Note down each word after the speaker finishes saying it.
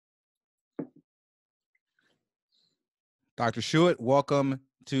Dr. Schuett, welcome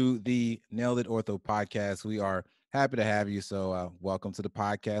to the Nailed It Ortho podcast. We are happy to have you. So welcome to the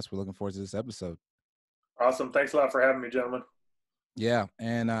podcast. We're looking forward to this episode. Awesome. Thanks a lot for having me, gentlemen. Yeah,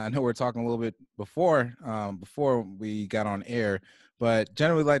 and I know we are talking a little bit before we got on air, but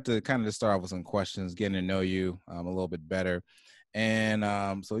generally like to kind of just start off with some questions, getting to know you a little bit better. And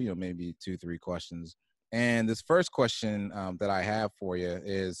so, maybe 2-3 questions. And this first question that I have for you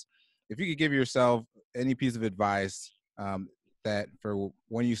is, if you could give yourself any piece of advice that for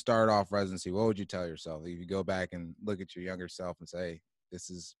when you start off residency, what would you tell yourself? If you go back and look at your younger self and say, hey, this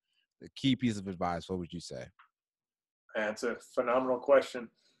is the key piece of advice, what would you say? That's a phenomenal question.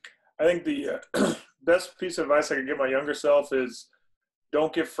 I think the best piece of advice I could give my younger self is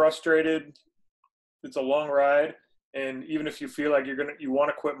don't get frustrated. It's a long ride. And even if you feel like you want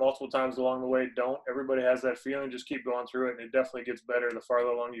to quit multiple times along the way, don't. Everybody has that feeling. Just keep going through it. And it definitely gets better the farther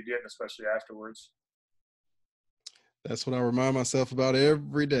along you get, and especially afterwards. That's what I remind myself about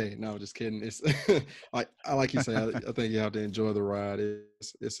every day. No, just kidding. It's like you say, I think you have to enjoy the ride.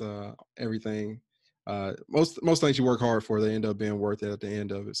 It's everything. Most things you work hard for, they end up being worth it at the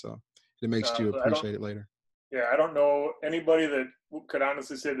end of it. So it makes you appreciate it later. Yeah, I don't know anybody that could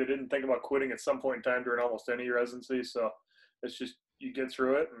honestly say they didn't think about quitting at some point in time during almost any residency. So it's just you get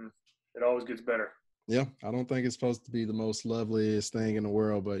through it, and it always gets better. Yeah, I don't think it's supposed to be the most loveliest thing in the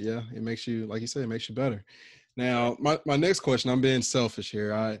world, but yeah, it makes you, like you said, it makes you better. Now, my next question, I'm being selfish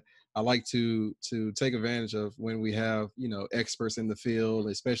here. I like to take advantage of when we have, experts in the field,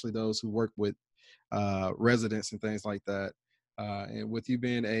 especially those who work with residents and things like that. And with you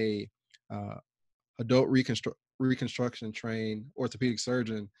being a adult reconstruction trained orthopedic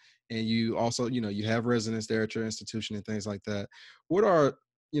surgeon, and you also, you have residents there at your institution and things like that. What are,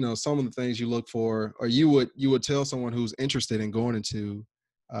 some of the things you look for, or you would tell someone who's interested in going into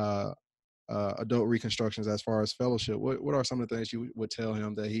adult reconstructions as far as fellowship? What are some of the things you would tell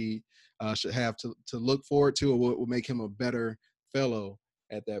him that he should have to look forward to, or what would make him a better fellow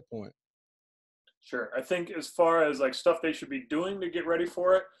at that point? Sure. I think as far as like stuff they should be doing to get ready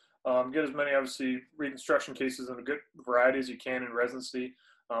for it, get as many obviously reconstruction cases in a good variety as you can in residency.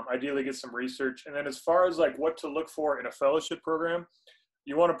 Ideally get some research. And then as far as like what to look for in a fellowship program,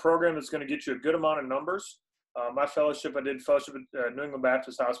 you want a program that's going to get you a good amount of numbers. My fellowship, I did fellowship at New England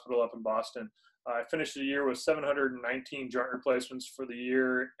Baptist Hospital up in Boston. I finished the year with 719 joint replacements for the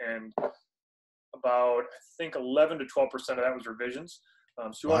year, and about, I think, 11 to 12% of that was revisions.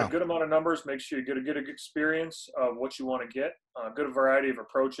 So you want a good amount of numbers, make sure you get a good experience of what you want to get, a good variety of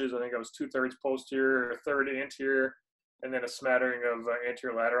approaches. I think I was 2/3 posterior, a third anterior, and then a smattering of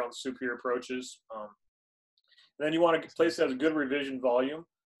anterior lateral and superior approaches. Then you want a place that has a good revision volume.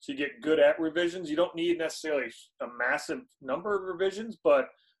 So you get good at revisions. You don't need necessarily a massive number of revisions, but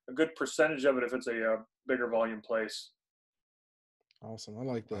a good percentage of it if it's a bigger volume place. Awesome. I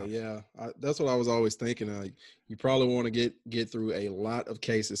like that. Yeah. That's what I was always thinking. Like, you probably want to get through a lot of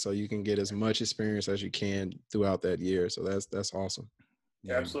cases so you can get as much experience as you can throughout that year. So that's awesome.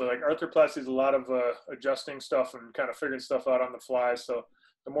 Yeah, absolutely. Like arthroplasty is a lot of adjusting stuff and kind of figuring stuff out on the fly. So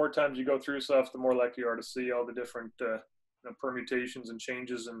the more times you go through stuff, the more likely you are to see all the different permutations and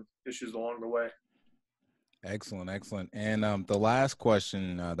changes and issues along the way. Excellent. And the last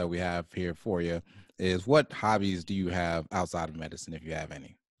question that we have here for you is, what hobbies do you have outside of medicine, if you have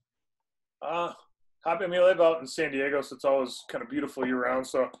any? Hobby, I mean, I live out in San Diego, so it's always kind of beautiful year round.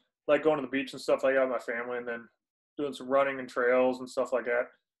 So I like going to the beach and stuff like that with my family, and then doing some running and trails and stuff like that.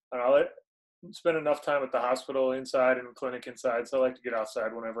 And I like spend enough time at the hospital inside and clinic inside, so I like to get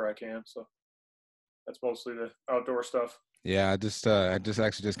outside whenever I can. So that's mostly the outdoor stuff. Yeah, I just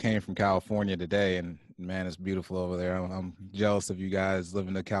actually came from California today, and man, it's beautiful over there. I'm jealous of you guys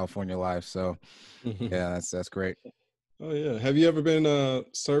living the California life. So yeah, that's great. Oh yeah. Have you ever been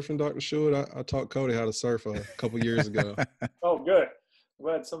surfing, Dr. Scheutt? I taught Cody how to surf a couple years ago. Oh, good. I'm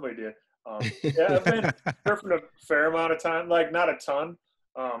glad somebody did. Yeah, I've been surfing a fair amount of time, like not a ton.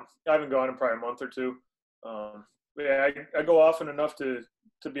 I haven't gone in probably a month or two. But yeah, I go often enough to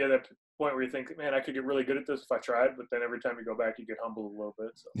be at that point where you think, man, I could get really good at this if I tried. But then every time you go back, you get humbled a little bit.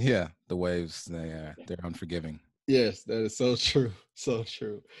 So. Yeah, the waves, they're unforgiving. Yes, that is so true. So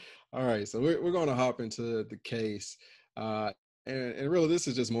true. All right, so we're going to hop into the case. And really, this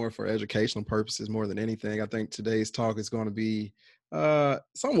is just more for educational purposes more than anything. I think today's talk is going to be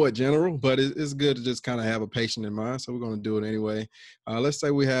somewhat general, but it's good to just kind of have a patient in mind. So we're going to do it anyway. Let's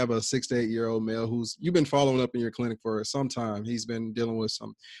say we have a 6 to 8 year old male who's you've been following up in your clinic for some time. He's been dealing with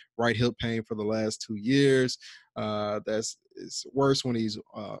some right hip pain for the last 2 years. It's worse when he's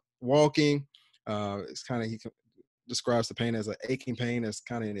walking. It's kind of he describes the pain as an aching pain that's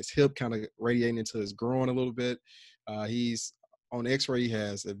kind of in his hip, kind of radiating into his groin a little bit. He's on X-ray. He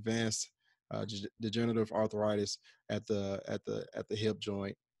has advanced degenerative arthritis at the hip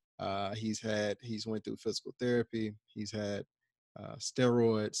joint. He's went through physical therapy. He's had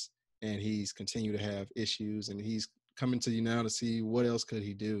steroids, and he's continued to have issues. And he's coming to you now to see what else could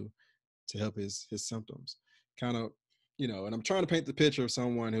he do to help his symptoms. Kind of, and I'm trying to paint the picture of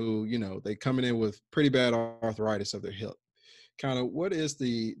someone who, they coming in with pretty bad arthritis of their hip. Kind of, what is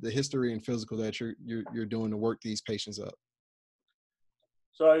the history and physical that you're doing to work these patients up?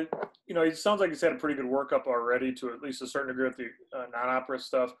 So it sounds like he's had a pretty good workup already, to at least a certain degree with the non-operative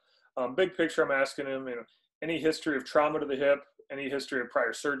stuff. Big picture, I'm asking him, any history of trauma to the hip, any history of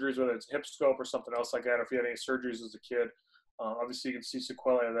prior surgeries, whether it's hip scope or something else like that, or if he had any surgeries as a kid. Obviously, you can see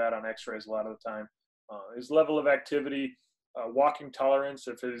sequelae of that on X-rays a lot of the time. His level of activity, walking tolerance,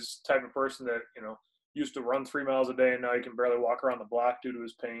 if his type of person that used to run 3 miles a day and now he can barely walk around the block due to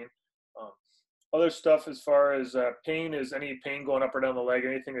his pain. Other stuff as far as pain is any pain going up or down the leg,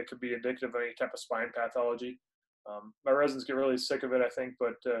 anything that could be indicative of any type of spine pathology. My residents get really sick of it, I think,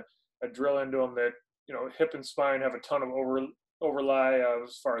 but I drill into them that hip and spine have a ton of overlay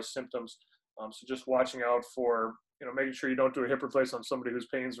as far as symptoms. So just watching out for making sure you don't do a hip replacement on somebody whose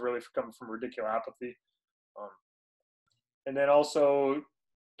pain is really coming from radiculopathy. And then also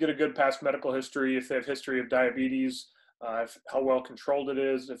get a good past medical history if they have history of diabetes, how well controlled it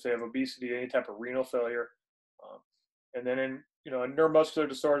is, if they have obesity, any type of renal failure. And then in neuromuscular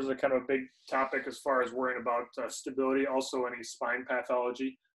disorders are kind of a big topic as far as worrying about stability, also any spine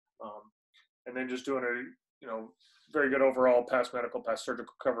pathology. And then just doing a very good overall past medical, past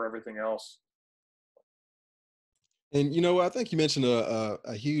surgical cover everything else. And I think you mentioned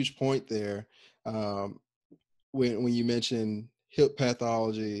a huge point there when you mentioned hip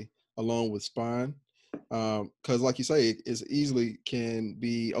pathology along with spine, because like you say, it easily can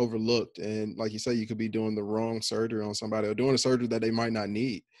be overlooked, and like you say, you could be doing the wrong surgery on somebody or doing a surgery that they might not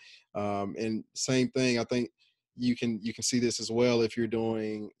need. And same thing, I think you can see this as well if you're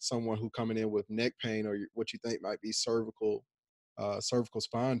doing someone who coming in with neck pain or what you think might be cervical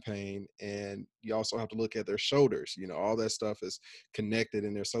spine pain, and you also have to look at their shoulders. All that stuff is connected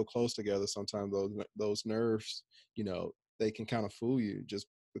and they're so close together. Sometimes those nerves, they can kind of fool you just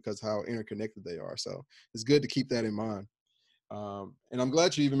because how interconnected they are. So it's good to keep that in mind. And I'm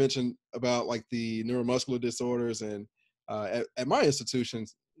glad you even mentioned about like the neuromuscular disorders. And at my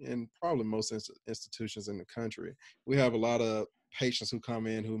institutions, and probably most institutions in the country, we have a lot of patients who come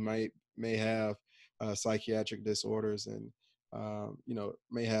in who may have psychiatric disorders and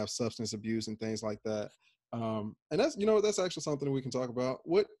may have substance abuse and things like that. And that's actually something that we can talk about.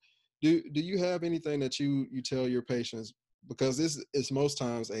 What do you have anything that you tell your patients, because this is most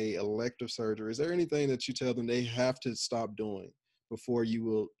times a elective surgery? Is there anything that you tell them they have to stop doing before you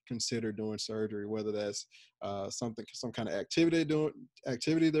will consider doing surgery, whether that's some kind of activity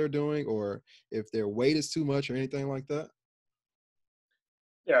they're doing, or if their weight is too much or anything like that?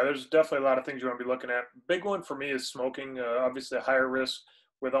 Yeah, there's definitely a lot of things you want to be looking at. Big one for me is smoking. Obviously, a higher risk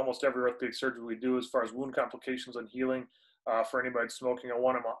with almost every orthopedic surgery we do as far as wound complications and healing. For anybody smoking, I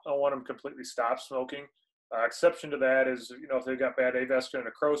want them completely stop smoking. Exception to that is, if they've got bad avascular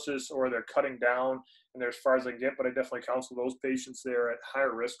necrosis or they're cutting down and they're as far as they can get, but I definitely counsel those patients. They're at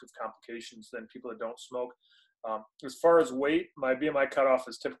higher risk of complications than people that don't smoke. As far as weight, my BMI cutoff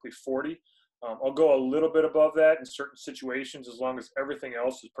is typically 40. I'll go a little bit above that in certain situations as long as everything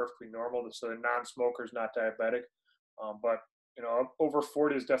else is perfectly normal. So they're non-smokers, not diabetic. But over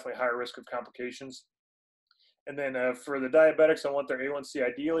 40 is definitely higher risk of complications. And then for the diabetics, I want their A1C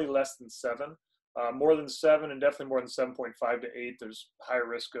ideally less than 7. More than 7 and definitely more than 7.5 to 8, there's higher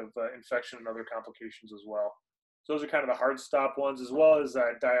risk of infection and other complications as well. So those are kind of the hard stop ones, as well as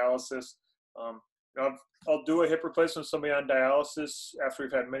dialysis. I'll do a hip replacement with somebody on dialysis after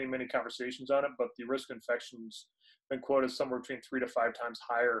we've had many, many conversations on it, but the risk of infection's been quoted somewhere between 3 to 5 times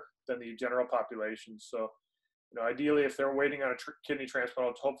higher than the general population. So, ideally, if they're waiting on a kidney transplant,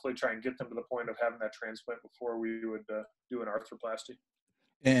 I'll hopefully try and get them to the point of having that transplant before we would do an arthroplasty.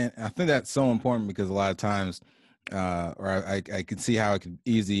 And I think that's so important because a lot of times, or I can see how it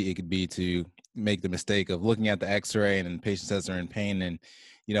could be to make the mistake of looking at the X-ray and then the patient says they're in pain, and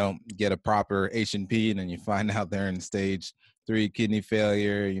get a proper H&P, and then you find out they're in stage 3 kidney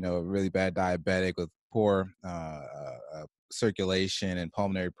failure, a really bad diabetic with poor circulation and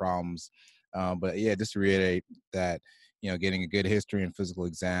pulmonary problems. But yeah, just to reiterate that, getting a good history and physical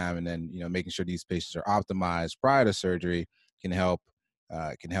exam, and then making sure these patients are optimized prior to surgery can help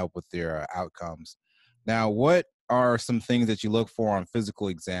with their outcomes. Now, what are some things that you look for on physical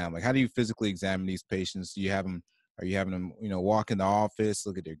exam? Like, how do you physically examine these patients? Are you having them, walk in the office,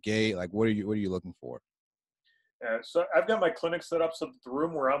 look at their gait? Like, what are you looking for? So I've got my clinic set up so that the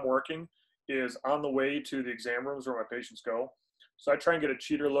room where I'm working is on the way to the exam rooms where my patients go. So I try and get a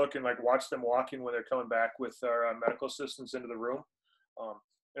cheater look and like watch them walking when they're coming back with our medical assistants into the room. Um,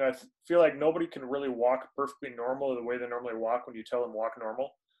 and I feel like nobody can really walk perfectly normal the way they normally walk when you tell them walk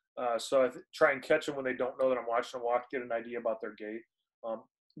normal. So I try and catch them when they don't know that I'm watching them walk, get an idea about their gait.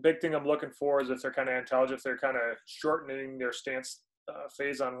 Big thing I'm looking for is if they're kind of antalgia, if they're kind of shortening their stance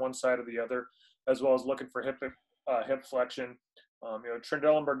phase on one side or the other, as well as looking for hip flexion.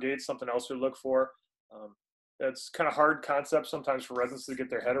 Trendelenburg gait's something else we look for. It's kind of hard concept sometimes for residents to get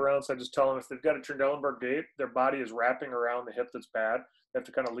their head around. So I just tell them if they've got a Trendelenburg gait, their body is wrapping around the hip that's bad. They have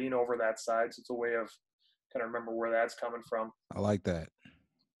to kind of lean over that side. So it's a way of kind of remember where that's coming from. I like that.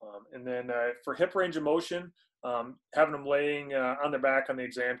 And then for hip range of motion, having them laying on their back on the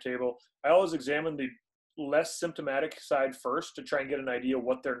exam table, I always examine the less symptomatic side first to try and get an idea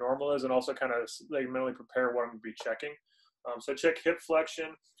what their normal is, and also kind of like mentally prepare what I'm going to be checking. So I check hip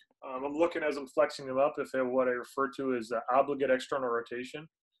flexion. I'm looking as I'm flexing them up if they have what I refer to as obligate external rotation,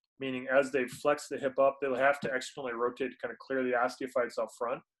 meaning as they flex the hip up, they'll have to externally rotate to kind of clear the osteophytes up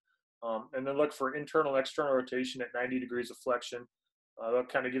front. And then look for internal external rotation at 90 degrees of flexion. That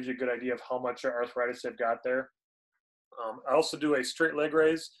kind of gives you a good idea of how much arthritis they've got there. I also do a straight leg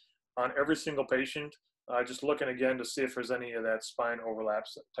raise on every single patient, just looking again to see if there's any of that spine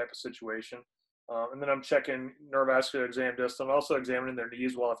overlaps type of situation. And then I'm checking neurovascular exam distal. I'm also examining their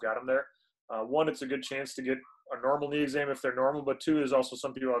knees while I've got them there. One, it's a good chance to get a normal knee exam if they're normal, but two, there's also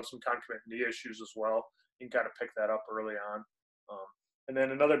some people have some concomitant knee issues as well. You can kind of pick that up early on. And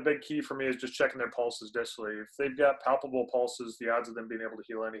then another big key for me is just checking their pulses distally. If they've got palpable pulses, the odds of them being able to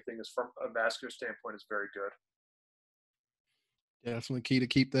heal anything is from a vascular standpoint is very good. Yeah, definitely key to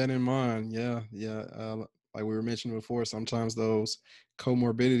keep that in mind. Yeah. Like we were mentioning before, sometimes those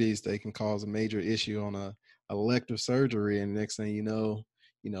comorbidities, they can cause a major issue on a elective surgery, and next thing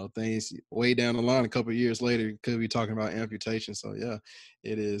things way down the line, a couple of years later, you could be talking about amputation. So yeah,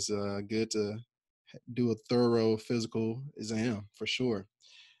 it is good to do a thorough physical exam for sure.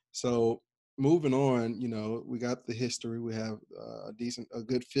 So moving on, we got the history. We have a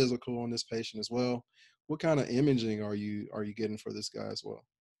good physical on this patient as well. What kind of imaging are you getting for this guy as well?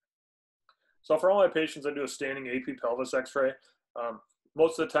 So for all my patients, I do a standing AP pelvis X-ray.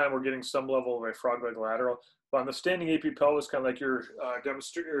 Most of the time, we're getting some level of a frog leg lateral. But on the standing AP pelvis, kind of like you're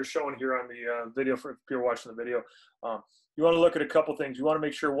showing here on the video for if you're watching the video, you want to look at a couple things. You want to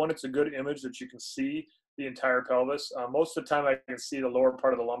make sure, one, it's a good image that you can see the entire pelvis. Most of the time, I can see the lower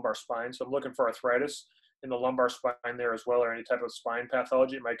part of the lumbar spine. So I'm looking for arthritis in the lumbar spine there as well, or any type of spine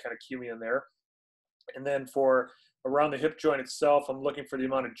pathology. It might kind of cue me in there. And then for around the hip joint itself, I'm looking for the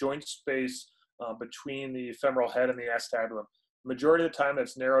amount of joint space between the femoral head and the acetabulum. Majority of the time,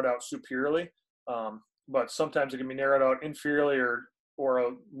 that's narrowed out superiorly, but sometimes it can be narrowed out inferiorly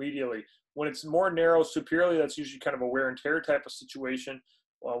or medially. When it's more narrow superiorly, that's usually kind of a wear and tear type of situation.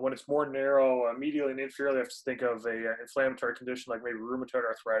 When it's more narrow medially and inferiorly, I have to think of a inflammatory condition like maybe rheumatoid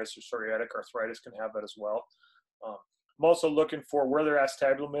arthritis or psoriatic arthritis can have that as well. I'm also looking for where their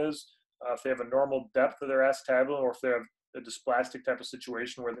acetabulum is. If they have a normal depth of their acetabulum, or if they have a dysplastic type of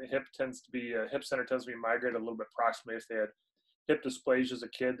situation where the hip center tends to be migrated a little bit proximally, if they had hip dysplasia as a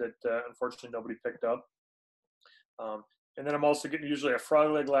kid that unfortunately nobody picked up. And then I'm also getting usually a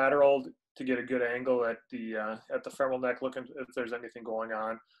frog leg lateral to get a good angle at the femoral neck, looking if there's anything going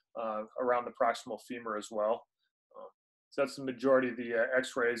on around the proximal femur as well. So that's the majority of the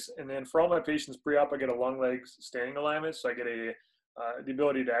X-rays. And then for all my patients pre-op, I get a long leg standing alignment, so I get the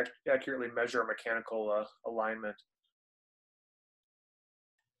ability to accurately measure a mechanical alignment.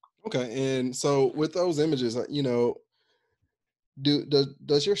 Okay, and so with those images,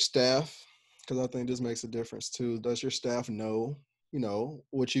 does your staff, because I think this makes a difference too, does your staff know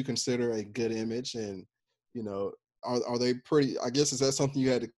what you consider a good image, and are they pretty, I guess, is that something you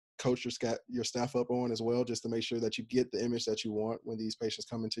had to coach your staff up on as well, just to make sure that you get the image that you want when these patients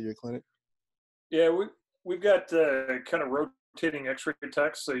come into your clinic? Yeah, we've got kind of rotating X-ray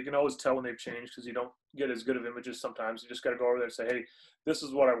techs, so you can always tell when they've changed because you don't get as good of images sometimes. You just got to go over there and say, hey, this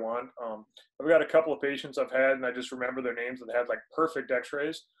is what I want. I've got a couple of patients I've had, and I just remember their names that had like perfect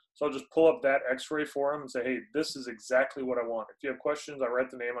X-rays. So I'll just pull up that X-ray for them and say, hey, this is exactly what I want. If you have questions, I write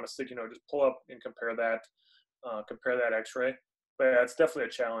the name on a sticky note, just pull up and compare that X-ray. But yeah, it's definitely a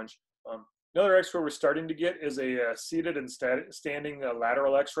challenge. Another X-ray we're starting to get is a seated and standing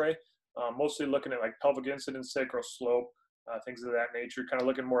lateral X-ray. Mostly looking at like pelvic incidence, sacral slope, things of that nature, kind of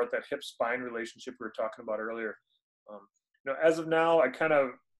looking more at that hip-spine relationship we were talking about earlier. As of now, I kind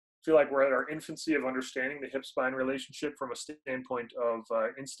of feel like we're at our infancy of understanding the hip-spine relationship from a standpoint of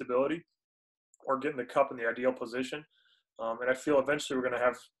instability. or getting the cup in the ideal position. And I feel eventually we're going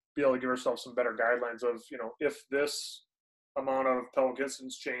to be able to give ourselves some better guidelines of, if this amount of pelvic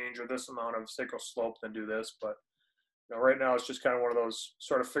distance change or this amount of sacral slope, then do this. But right now it's just kind of one of those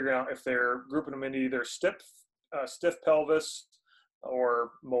sort of figuring out if they're grouping them into either stiff pelvis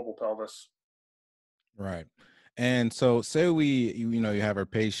or mobile pelvis. Right. And so say you have a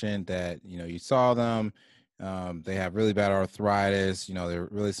patient that, you saw them, they have really bad arthritis, they're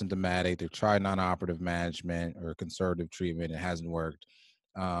really symptomatic. They've tried non-operative management or conservative treatment. It hasn't worked.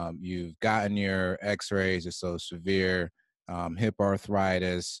 You've gotten your x-rays, it's so severe, hip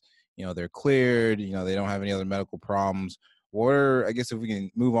arthritis, they're cleared, they don't have any other medical problems. I guess if we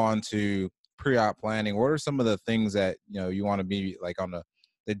can move on to pre-op planning, what are some of the things that, you want to be like on the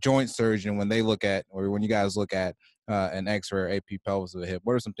joint surgeon when they look at, or when you guys look at an X-ray or AP pelvis of the hip?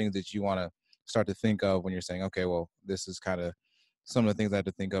 What are some things that you want to start to think of when you're saying, okay, well, this is kind of some of the things I have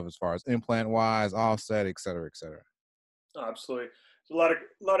to think of as far as implant wise, offset, et cetera, et cetera? Absolutely. There's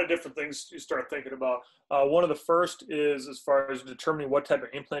a lot of different things you start thinking about. One of the first is as far as determining what type of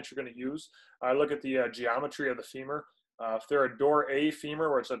implant you're going to use. I look at the geometry of the femur. If they're a door A femur,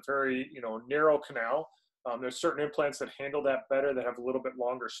 where it's a very narrow canal, there's certain implants that handle that better, that have a little bit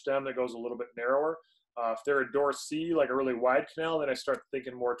longer stem that goes a little bit narrower. If they're a door C, like a really wide canal, then I start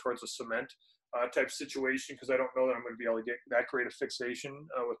thinking more towards a cement type situation, because I don't know that I'm going to be able to get that great a fixation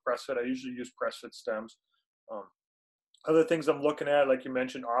with press fit. I usually use press fit stems. Um, Other things I'm looking at, like you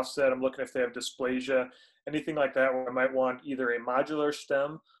mentioned, offset, I'm looking if they have dysplasia, anything like that, where I might want either a modular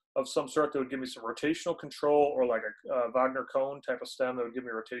stem of some sort that would give me some rotational control, or like a Wagner cone type of stem that would give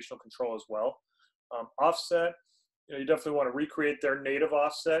me rotational control as well. Offset, you definitely want to recreate their native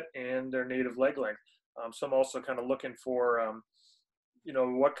offset and their native leg length. So I'm also kind of looking for,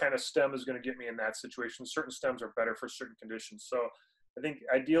 what kind of stem is going to get me in that situation. Certain stems are better for certain conditions. So I think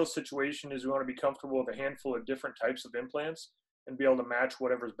ideal situation is we want to be comfortable with a handful of different types of implants and be able to match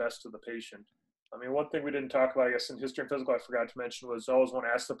whatever's best to the patient. I mean, one thing we didn't talk about, I guess, in history and physical, I forgot to mention, was I always want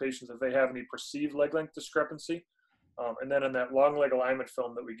to ask the patients if they have any perceived leg length discrepancy. And then in that long leg alignment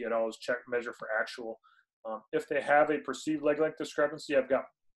film that we get, I always measure for actual. If they have a perceived leg length discrepancy, I've got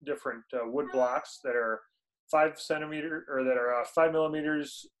different wood blocks that are 5 centimeter, or that are 5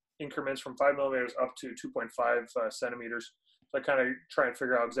 millimeters increments from 5 millimeters up to 2.5 centimeters. So I kind of try and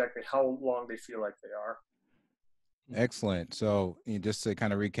figure out exactly how long they feel like they are. Excellent. So just to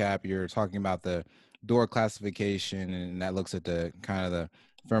kind of recap, you're talking about the door classification, and that looks at the kind of the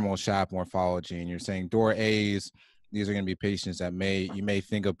femoral shaft morphology. And you're saying door A's, these are going to be patients that you may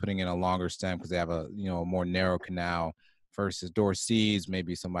think of putting in a longer stem because they have a more narrow canal, versus door C's,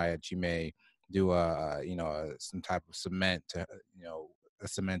 maybe somebody that you may do some type of cement to a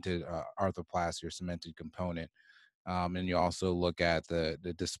cemented arthroplasty or cemented component. And you also look at the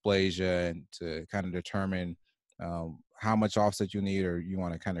dysplasia, and to kind of determine how much offset you need, or you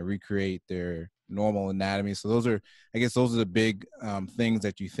want to kind of recreate their normal anatomy. So those are the big things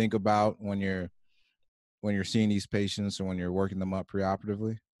that you think about when you're seeing these patients or when you're working them up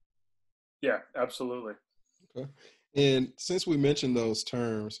preoperatively. Yeah, absolutely. Okay. And since we mentioned those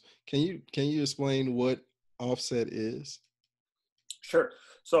terms, can you explain what offset is? Sure.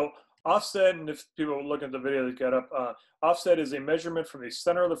 So offset, and if people look at the video that get up, offset is a measurement from the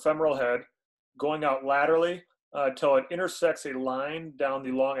center of the femoral head going out laterally until it intersects a line down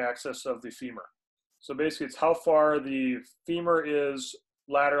the long axis of the femur. So basically it's how far the femur is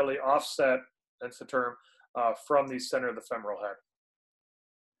laterally offset, that's the term, from the center of the femoral head.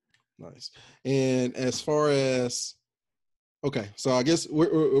 Nice. And as far as, okay, so I guess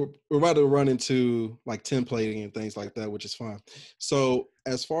we're about to run into like templating and things like that, which is fine. So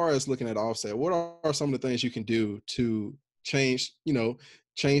as far as looking at offset, what are some of the things you can do to change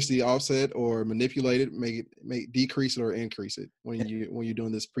the offset or manipulate it, make decrease it or increase it when you're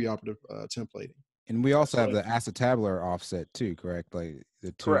doing this preoperative templating? And we also have the acetabular offset too, correct? Like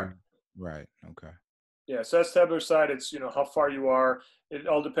the two. Correct. Right. Okay. Yeah, so acetabular side, it's how far you are. It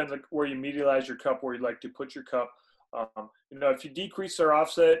all depends like where you medialize your cup, where you'd like to put your cup. If you decrease their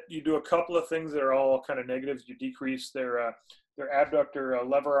offset, you do a couple of things that are all kind of negatives. You decrease their abductor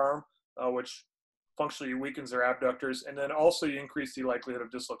lever arm, which functionally weakens their abductors, and then also you increase the likelihood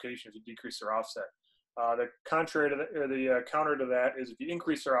of dislocation if you decrease their offset. The contrary to that, or the counter to that, is if you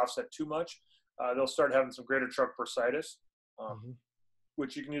increase their offset too much, they'll start having some greater trunk bursitis,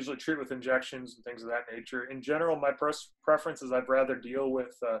 which you can usually treat with injections and things of that nature. In general, my preference is I'd rather deal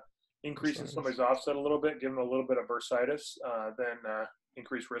with increasing somebody's offset a little bit, give them a little bit of bursitis, than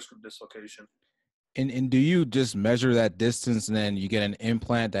increased risk of dislocation. And do you just measure that distance and then you get an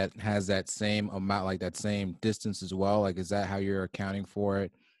implant that has that same amount, like that same distance as well? Like, is that how you're accounting for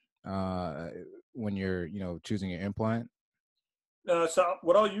it? when you're, choosing your implant? So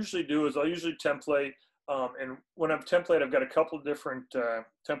what I'll usually do is I'll usually template, and when I've template, I've got a couple of different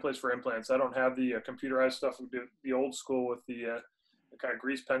templates for implants. I don't have the computerized stuff. We do the old school with the kind of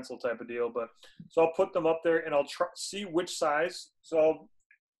grease pencil type of deal. But so I'll put them up there and I'll see which size. So I'll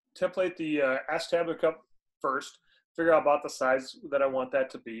template the acetabular cup first, figure out about the size that I want that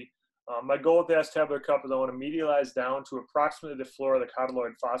to be. My goal with the acetabular cup is I want to medialize down to approximately the floor of the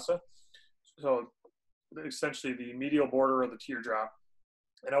cotyloid fossa. So essentially the medial border of the teardrop.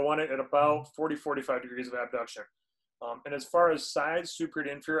 And I want it at about 40, 45 degrees of abduction. And as far as sides, superior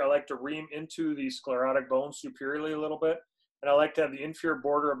to inferior, I like to ream into the sclerotic bone superiorly a little bit. And I like to have the inferior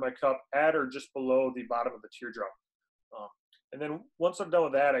border of my cup at or just below the bottom of the teardrop. And then once I'm done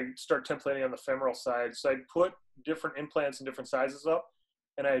with that, I start templating on the femoral side. So I put different implants in different sizes up,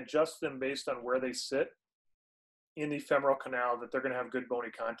 and I adjust them based on where they sit in the femoral canal that they're going to have good bony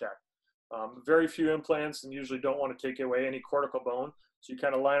contact. Very few implants, and usually don't want to take away any cortical bone. So you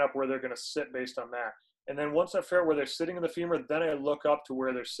kind of line up where they're going to sit based on that. And then once I figure out where they're sitting in the femur, then I look up to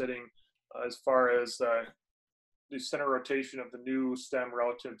where they're sitting as far as the center rotation of the new stem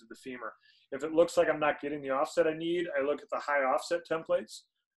relative to the femur. If it looks like I'm not getting the offset I need, I look at the high offset templates.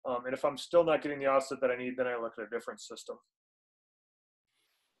 And if I'm still not getting the offset that I need, then I look at a different system.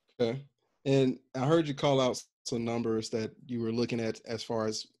 Okay. And I heard you call out some numbers that you were looking at as far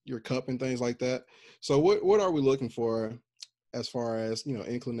as your cup and things like that. So what are we looking for as far as,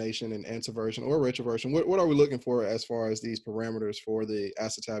 inclination and anteversion or retroversion? What are we looking for as far as these parameters for the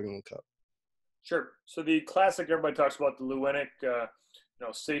acetabulum cup? Sure. So the classic, everybody talks about the Lewinick,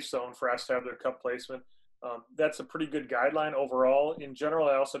 safe zone for acetabular cup placement. That's a pretty good guideline overall. In general,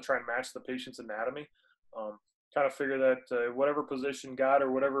 I also try and match the patient's anatomy. Kind of figure that whatever position God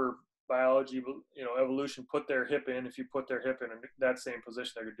or whatever biology, evolution put their hip in, if you put their hip in that same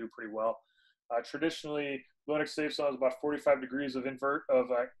position, they're going to do pretty well. Traditionally, Lewinick safe zone is about 45 degrees of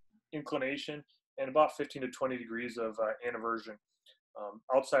inclination and about 15 to 20 degrees of anteversion.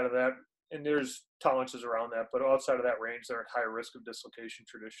 Outside of that, and there's tolerances around that, but outside of that range, they're at higher risk of dislocation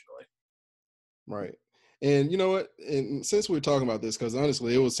traditionally. Right. And you know what? And since we're talking about this, because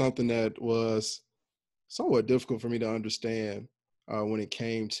honestly, it was something that was somewhat difficult for me to understand when it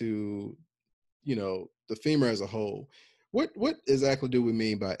came to, the femur as a whole. What exactly do we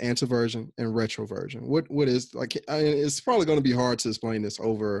mean by anteversion and retroversion? What is, like, it's probably going to be hard to explain this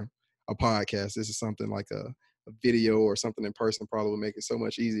over a podcast. This is something like a video or something in person probably would make it so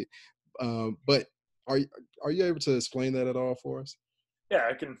much easier. But are you able to explain that at all for us? Yeah,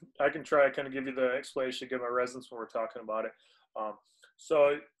 I can try to kind of give you the explanation, give my residents when we're talking about it.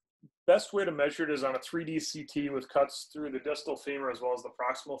 So best way to measure it is on a 3D CT with cuts through the distal femur as well as the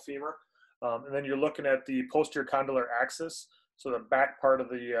proximal femur. And then you're looking at the posterior condylar axis, so the back part of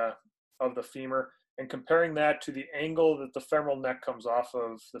the femur, and comparing that to the angle that the femoral neck comes off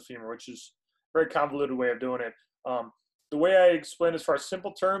of the femur, which is a very convoluted way of doing it. The way I explain as far as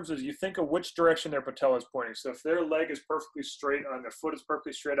simple terms is you think of which direction their patella is pointing. So if their leg is perfectly straight on, their foot is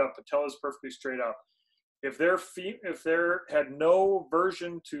perfectly straight up, patella is perfectly straight up. If their had no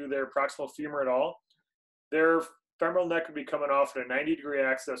version to their proximal femur at all, their femoral neck would be coming off at a 90-degree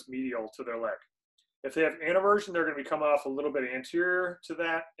axis medial to their leg. If they have anteversion, they're going to be coming off a little bit anterior to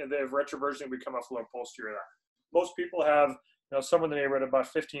that. If they have retroversion, they're going to be coming off a little posterior to that. Most people have, somewhere in the neighborhood of about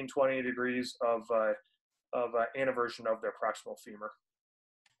 15, 20 degrees of anteversion of their proximal femur.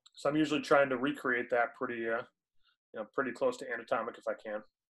 So I'm usually trying to recreate that pretty close to anatomic if I can.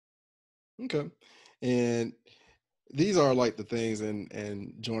 Okay. And these are like the things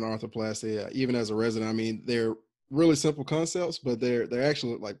in joint arthroplasty, even as a resident, I mean, they're really simple concepts, but they're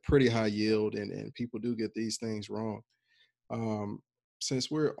actually like pretty high yield, and people do get these things wrong.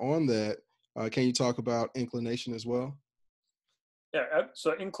 Since we're on that, can you talk about inclination as well? Yeah,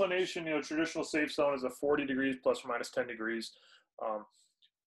 so inclination, traditional safe zone is a 40 degrees plus or minus 10 degrees.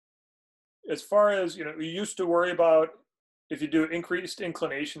 As far as, we used to worry about if you do increased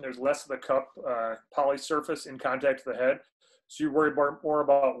inclination, there's less of the cup poly surface in contact with the head. So you worry more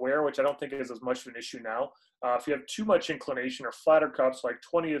about wear, which I don't think is as much of an issue now. If you have too much inclination or flatter cups, like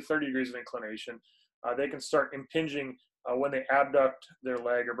 20 to 30 degrees of inclination, they can start impinging when they abduct their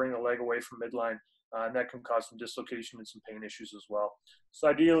leg or bring the leg away from midline. And that can cause some dislocation and some pain issues as well. So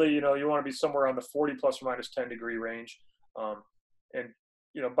ideally, you want to be somewhere on the 40 plus or minus 10 degree range. And,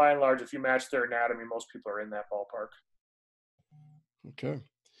 by and large, if you match their anatomy, most people are in that ballpark. Okay.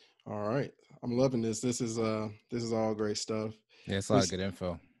 All right. I'm loving this. This is all great stuff. Yeah, it's a lot of good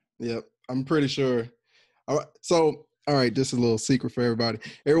info. Yep. I'm pretty sure. All right. So, all right, just a little secret for everybody.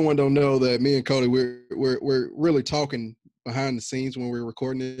 Everyone don't know that me and Cody, we're really talking behind the scenes when we're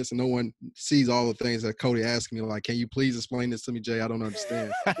recording this, and no one sees all the things that Cody asked me. Like, can you please explain this to me, Jay? I don't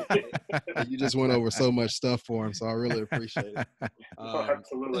understand. And you just went over so much stuff for him, so I really appreciate it.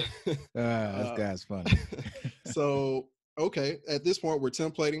 Absolutely. This guy's funny. So, okay, at this point, we're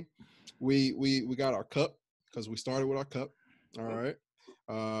templating. We got our cup because we started with our cup. All right.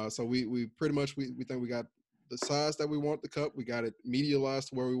 So we pretty much we think we got the size that we want the cup. We got it medialized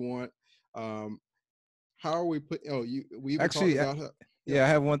to where we want. How are we put? Oh, we even Actually, talked about yeah, I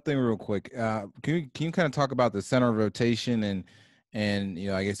have one thing real quick. Can you kind of talk about the center of rotation and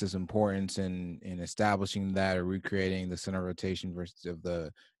I guess its importance in establishing that or recreating the center of rotation versus of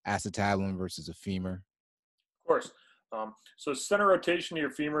the acetabulum versus a femur? Of course. So center rotation of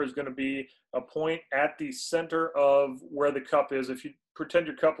your femur is going to be a point at the center of where the cup is. If you pretend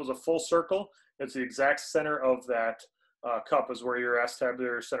your cup was a full circle, it's the exact center of that cup is where your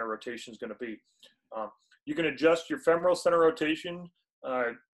acetabular center rotation is going to be. You can adjust your femoral center rotation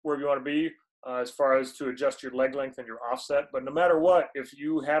wherever you want to be as far as to adjust your leg length and your offset. But no matter what, if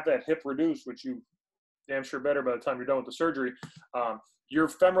you have that hip reduced, which you damn sure better by the time you're done with the surgery, your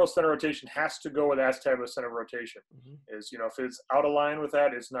femoral center rotation has to go with acetabular center rotation. Is if it's out of line with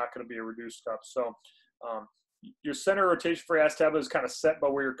that, it's not going to be a reduced cup. So your center rotation for acetabulum is kind of set by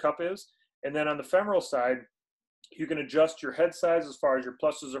where your cup is. And then on the femoral side, you can adjust your head size as far as your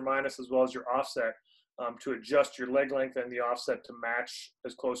pluses or minuses, as well as your offset to adjust your leg length and the offset to match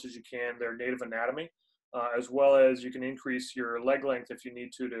as close as you can their native anatomy, as well as you can increase your leg length if you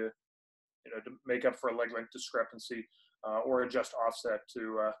need to make up for a leg length discrepancy, or adjust offset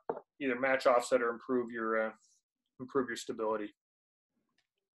to either match offset or improve your stability.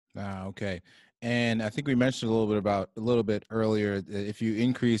 Okay. And I think we mentioned a little bit earlier that if you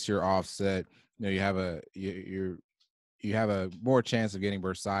increase your offset, you have a more chance of getting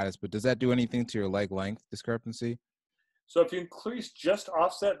bursitis. But does that do anything to your leg length discrepancy? So if you increase just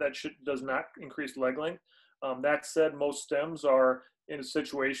offset, that does not increase leg length. That said, most stems are in a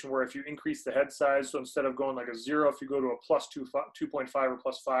situation where if you increase the head size, so instead of going like a 0, if you go to a plus 2.5 or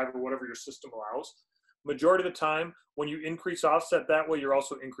plus 5 or whatever your system allows, majority of the time when you increase offset that way, you're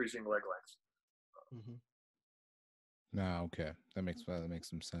also increasing leg length. No, okay, that makes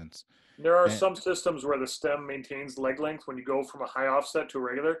some sense. There are some systems where the stem maintains leg length when you go from a high offset to a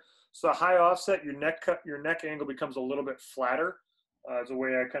regular. So a high offset, your neck angle becomes a little bit flatter. Is the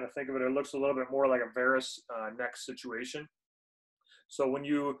way I kind of think of it. It looks a little bit more like a varus neck situation. So when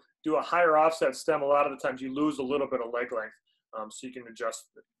you do a higher offset stem, a lot of the times you lose a little bit of leg length. So you can adjust.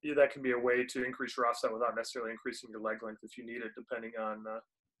 That can be a way to increase your offset without necessarily increasing your leg length if you need it, depending on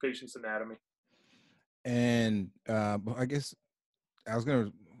patient's anatomy. And I guess I was going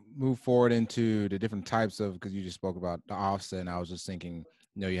to move forward into the different types of, because you just spoke about the offset, and I was just thinking,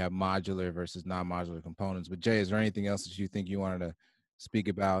 you have modular versus non-modular components. But Jay, is there anything else that you think you wanted to speak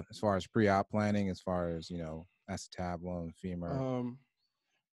about as far as pre-op planning, as far as, acetabulum, femur?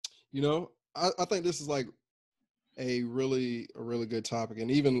 I think this is like a really good topic. And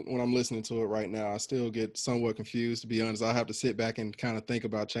even when I'm listening to it right now, I still get somewhat confused, to be honest. I have to sit back and kind of think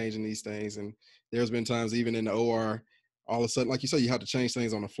about changing these things. And there's been times even in the OR, all of a sudden, like you said, you have to change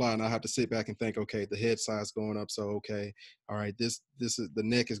things on the fly, and I have to sit back and think, okay, the head size going up. So, okay, all right, this is the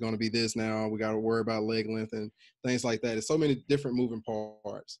neck is going to be this now. We got to worry about leg length and things like that. It's so many different moving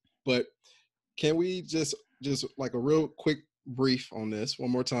parts. But can we just like a real quick brief on this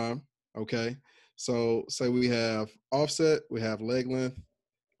one more time? Okay. So say we have offset, we have leg length,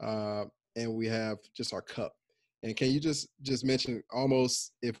 and we have just our cup. And can you just mention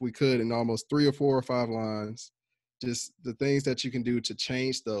almost, if we could, in almost 3 or 4 or 5 lines, just the things that you can do to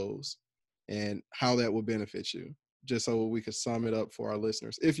change those and how that will benefit you, just so we could sum it up for our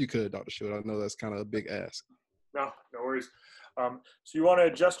listeners. If you could, Dr. Scheutt, I know that's kind of a big ask. No worries. So you want to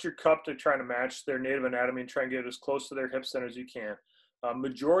adjust your cup to try to match their native anatomy and try and get as close to their hip center as you can.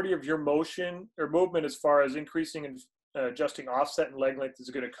 Majority of your motion or movement as far as increasing and adjusting offset and leg length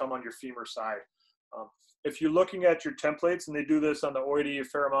is going to come on your femur side. If you're looking at your templates, and they do this on the OID a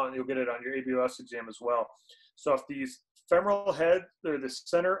fair amount, and you'll get it on your ABOS exam as well. So if the femoral head or the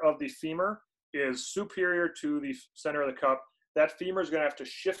center of the femur is superior to the center of the cup, that femur is going to have to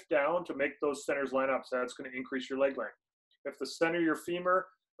shift down to make those centers line up. So that's going to increase your leg length. If the center of your femur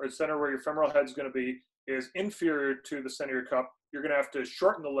or the center where your femoral head is going to be is inferior to the center of your cup, you're going to have to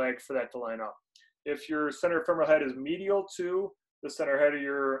shorten the leg for that to line up. If your center of femoral head is medial to the center head of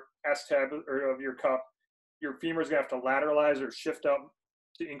your acetabulum or of your cup, your femur is going to have to lateralize or shift up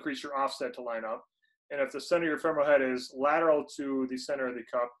to increase your offset to line up. And if the center of your femoral head is lateral to the center of the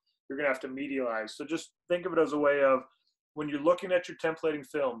cup, you're going to have to medialize. So just think of it as a way of, when you're looking at your templating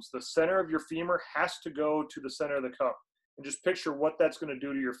films, the center of your femur has to go to the center of the cup. and just picture what that's going to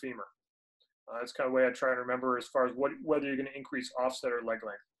do to your femur. That's kind of the way I try to remember as far as whether you're going to increase offset or leg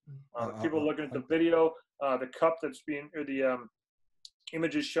length. If people are looking at the video, the cup that's being, or the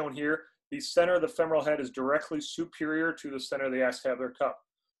images shown here, the center of the femoral head is directly superior to the center of the acetabular cup.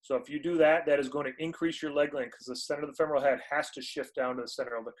 So if you do that, that is going to increase your leg length because the center of the femoral head has to shift down to the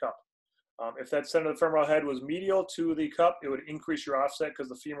center of the cup. If that center of the femoral head was medial to the cup, it would increase your offset because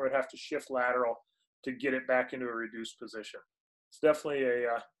the femur would have to shift lateral to get it back into a reduced position. It's definitely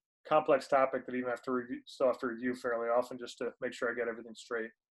a complex topic that even still have to review fairly often just to make sure I get everything straight.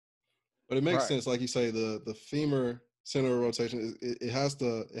 But it makes sense, like you say, the femur center of rotation, it has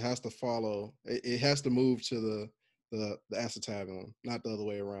to follow, it has to move to the acetabulum, not the other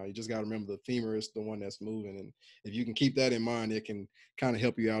way around. You just got to remember the femur is the one that's moving, and if you can keep that in mind, it can kind of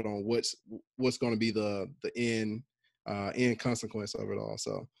help you out on what's going to be the end consequence of it all.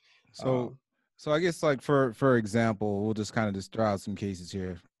 So I guess, like, for example, we'll just kind of just throw out some cases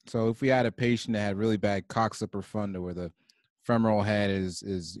here. So if we had a patient that had really bad coxa profunda, where the femoral head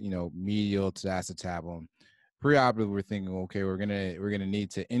is medial to the acetabulum, preoperatively we're thinking, okay, we're gonna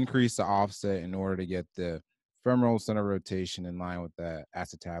need to increase the offset in order to get the femoral center rotation in line with the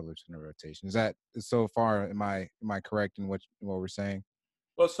acetabular center rotation. Is that so far? Am I correct in what we're saying?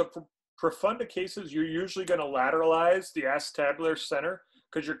 Well, so for profunda cases, you're usually going to lateralize the acetabular center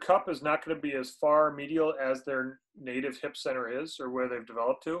because your cup is not going to be as far medial as their native hip center is or where they've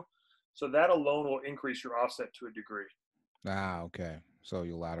developed to. So that alone will increase your offset to a degree. Okay. So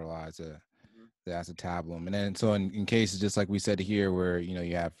you lateralize the acetabulum, and then so in cases just like we said here, where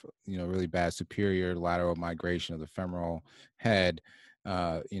you have really bad superior lateral migration of the femoral head,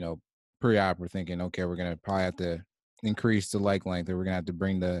 pre-op we're thinking, okay, we're gonna probably have to increase the leg length, or we're gonna have to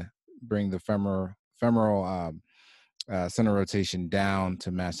bring the femoral center rotation down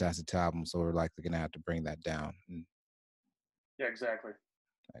to match the acetabulum. So we're likely gonna have to bring that down. Yeah, exactly.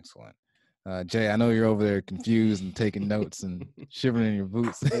 Excellent. Jay, I know you're over there confused and taking notes and shivering in your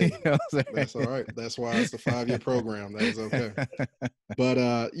boots. Hey, that's all right. That's why it's a 5-year program. That is okay.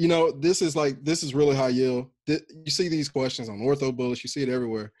 But this is really how you see these questions on Ortho Bullish. You see it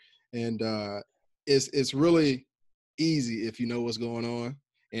everywhere, and it's really easy if you know what's going on,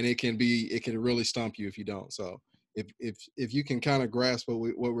 and it can really stump you if you don't. So if you can kind of grasp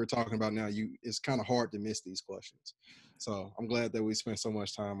what we're talking about now, it's kind of hard to miss these questions. So I'm glad that we spent so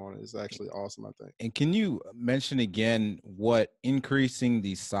much time on it. It's actually awesome, I think. And can you mention again what increasing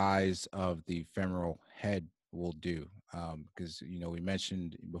the size of the femoral head will do? Because we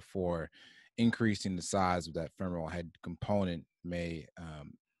mentioned before, increasing the size of that femoral head component may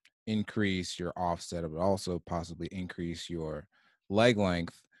increase your offset, but also possibly increase your leg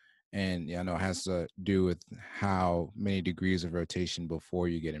length. And I know it has to do with how many degrees of rotation before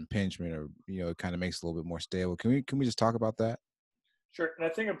you get impingement, or it kind of makes it a little bit more stable. Can we just talk about that? Sure. And I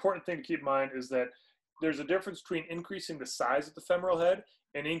think an important thing to keep in mind is that there's a difference between increasing the size of the femoral head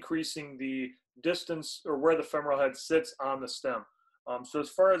and increasing the distance or where the femoral head sits on the stem. So as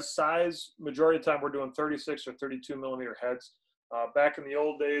far as size, majority of the time we're doing 36 or 32 millimeter heads. Back in the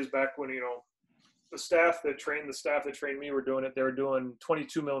old days, back when the staff that trained me were doing it, they were doing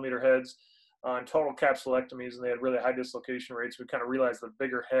 22 millimeter heads on total capsulectomies, and they had really high dislocation rates. We kind of realized the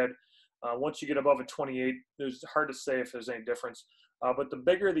bigger head, once you get above a 28, it's hard to say if there's any difference. But the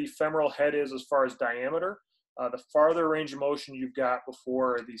bigger the femoral head is as far as diameter, the farther range of motion you've got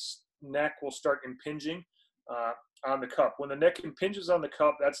before the neck will start impinging on the cup. When the neck impinges on the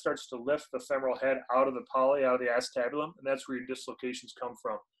cup, that starts to lift the femoral head out of the poly, out of the acetabulum, and that's where your dislocations come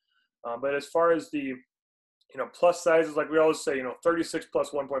from. But as far as the plus sizes, like we always say, 36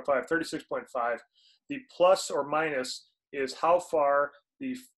 plus 1.5, 36.5, the plus or minus is how far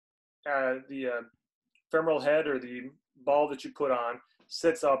the femoral head or the ball that you put on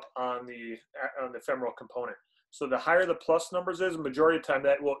sits up on the femoral component. So the higher the plus numbers is, majority of the time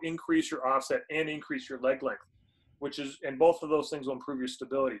that will increase your offset and increase your leg length, and both of those things will improve your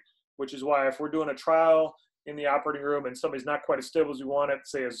stability, which is why if we're doing a trial in the operating room and somebody's not quite as stable as we want it,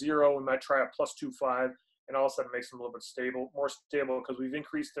 say a 0, we might try a plus 2.5, and all of a sudden it makes them a little bit more stable because we've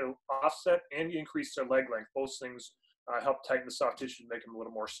increased their offset and increased their leg length. Both things help tighten the soft tissue and make them a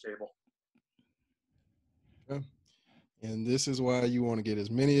little more stable. Yeah. And this is why you want to get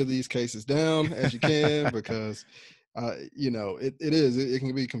as many of these cases down as you can, because it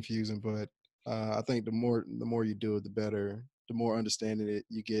can be confusing, but I think the more you do it, the better, the more understanding it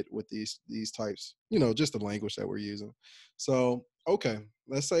you get with these types, just the language that we're using. So, okay,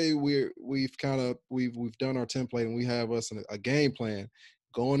 let's say we've done our template and we have us a game plan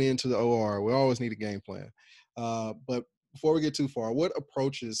going into the OR. We always need a game plan. But before we get too far, what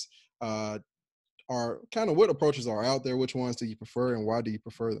approaches are kind of what approaches are out there? Which ones do you prefer, and why do you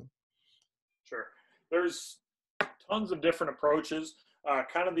prefer them? Sure. There's tons of different approaches.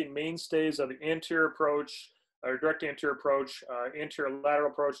 Kind of the mainstays of the anterior approach, or direct anterior approach, anterior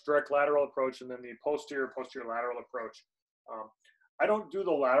lateral approach, direct lateral approach, and then the posterior lateral approach. Um, I don't do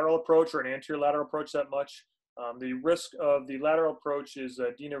the lateral approach or an anterior lateral approach that much. The risk of the lateral approach is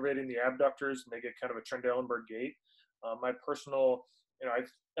denervating the abductors, and they get kind of a Trendelenburg gait. My personal,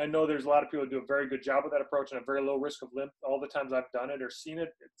 I know there's a lot of people who do a very good job with that approach and a very low risk of limp. All the times I've done it or seen it,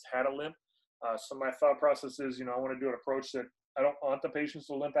 it's had a limp. So my thought process is, I want to do an approach that I don't want the patients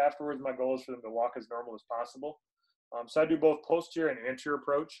to limp afterwards. My goal is for them to walk as normal as possible. So I do both posterior and anterior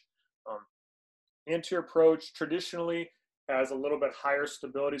approach. Anterior approach traditionally has a little bit higher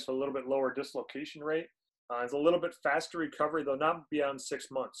stability, so a little bit lower dislocation rate. It's a little bit faster recovery, though not beyond 6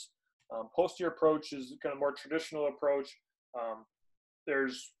 months. Posterior approach is kind of more traditional approach.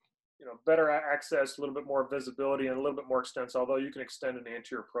 There's better access, a little bit more visibility, and a little bit more extensive, although you can extend an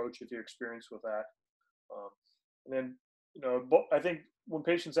anterior approach if you're experienced with that. And then, I think when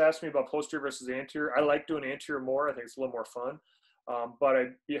patients ask me about posterior versus anterior, I like doing anterior more. I think it's a little more fun. But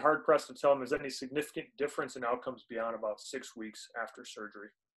I'd be hard pressed to tell them there's any significant difference in outcomes beyond about 6 weeks after surgery.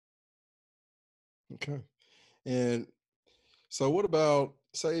 Okay. And so what about,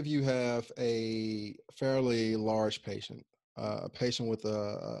 say if you have a fairly large patient, a patient with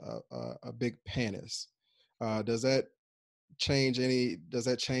a big pannus, does that change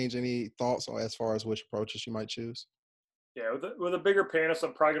any thoughts on as far as which approaches you might choose? Yeah, with a bigger pannus,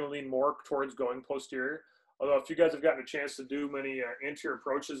 I'm probably going to lean more towards going posterior. Although if you guys have gotten a chance to do many anterior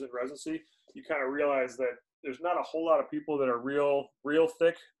approaches in residency, you kind of realize that there's not a whole lot of people that are real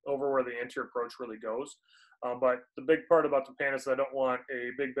thick over where the anterior approach really goes. But the big part about the pannus is I don't want a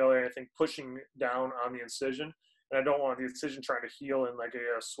big belly or anything pushing down on the incision. And I don't want the incision trying to heal in like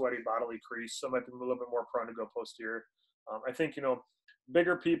a sweaty bodily crease. So I might be a little bit more prone to go posterior. I think,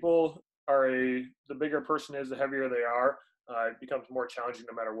 bigger people the bigger a person is, the heavier they are. It becomes more challenging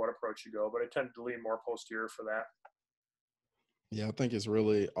no matter what approach you go, but I tend to lean more posterior for that. Yeah, I think it's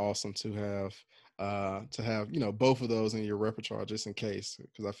really awesome to have both of those in your repertoire just in case,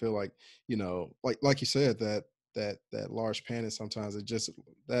 because I feel like like you said that large pannus sometimes it just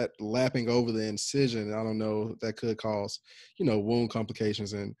that lapping over the incision, I don't know, that could cause wound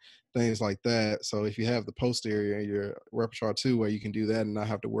complications and things like that. So if you have the posterior in your repertoire too, where you can do that and not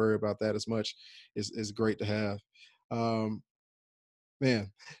have to worry about that as much, is great to have.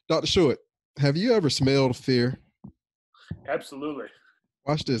 Man, Dr. Scheutt, have you ever smelled fear? Absolutely.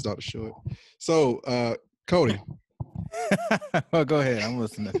 Watch this, Dr. Scheutt. So, Cody. Well, go ahead. I'm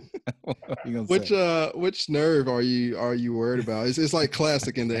listening. What you gonna say? Which nerve are you worried about? It's like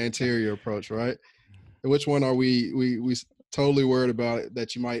classic in the anterior approach, right? And which one are we totally worried about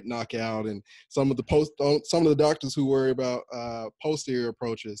that you might knock out? And some of the doctors who worry about posterior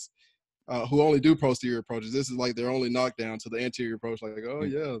approaches, who only do posterior approaches, this is like their only knockdown to the anterior approach. Like, oh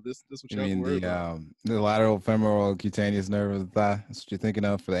yeah, this what You you have to mean worry about. the lateral femoral cutaneous nerve of the thigh? That's what you're thinking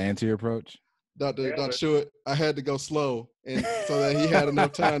of for the anterior approach? Dr. Yeah, Stewart, I had to go slow, and so that he had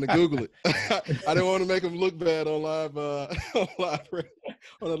enough time to Google it. I didn't want to make him look bad on live on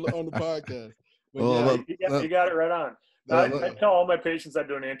the podcast. But yeah, you got it right on. I tell all my patients I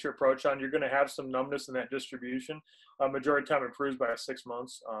do an anterior approach on, you're going to have some numbness in that distribution. Majority of the time improves by 6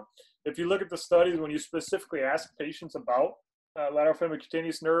 months. If you look at the studies, when you specifically ask patients about lateral femoral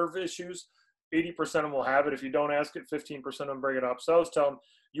cutaneous nerve issues, 80% of them will have it. If you don't ask it, 15% of them bring it up. So I always tell them,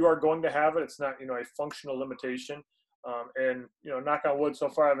 you are going to have it. It's not, a functional limitation. And knock on wood, so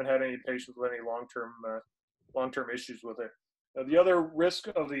far I haven't had any patients with any long-term issues with it. The other risk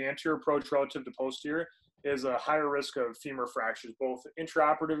of the anterior approach relative to posterior is a higher risk of femur fractures, both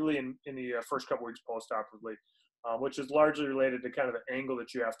intraoperatively and in the first couple weeks postoperatively, which is largely related to kind of the angle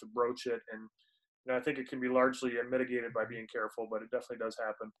that you have to broach it. And I think it can be largely mitigated by being careful, but it definitely does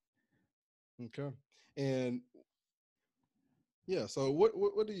happen. Okay. And yeah, so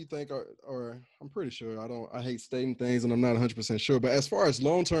what do you think or I'm pretty sure, I hate stating things and I'm not 100% sure, but as far as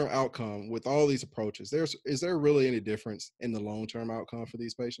long-term outcome with all these approaches, is there really any difference in the long-term outcome for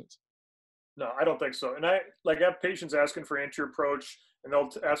these patients? No, I don't think so. And I have patients asking for anterior approach, and we'll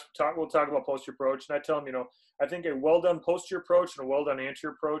talk about posterior approach. And I tell them, I think a well-done posterior approach and a well-done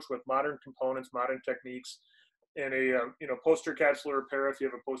anterior approach with modern components, modern techniques, and a posterior capsular repair if you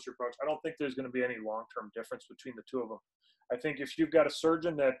have a posterior approach, I don't think there's going to be any long-term difference between the two of them. I think if you've got a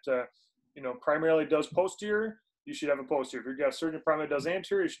surgeon that primarily does posterior, you should have a posterior. If you've got a surgeon primarily does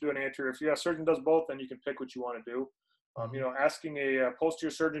anterior, you should do an anterior. If you got a surgeon does both, then you can pick what you want to do. Asking a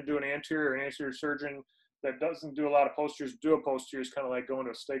posterior surgeon to do an anterior or an anterior surgeon that doesn't do a lot of posteriors do a posterior is kind of like going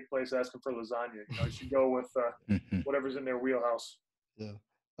to a steak place asking for lasagna. You should go with whatever's in their wheelhouse. Yeah.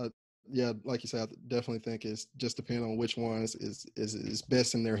 Uh, yeah, like you said, I definitely think it's just depending on which ones is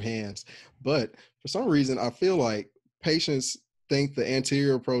best in their hands. But for some reason, I feel like patients think the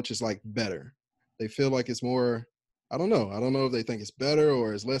anterior approach is like better. They feel like it's more, I don't know. I don't know if they think it's better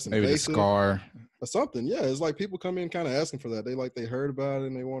or it's less Maybe the invasive scar. or something. Yeah, it's like people come in kind of asking for that. They heard about it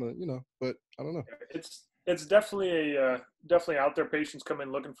and they want to, but I don't know. It's definitely definitely out there. Patients come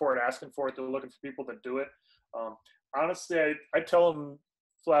in looking for it, asking for it. They're looking for people to do it. Honestly, I tell them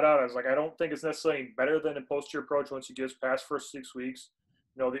flat out, I was like, I don't think it's necessarily better than a posterior approach once you get past first 6 weeks.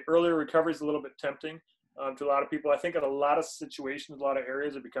 The earlier recovery is a little bit tempting to a lot of people. I think in a lot of situations, a lot of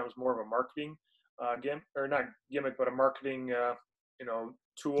areas, it becomes more of a marketing gimmick, or not gimmick, but a marketing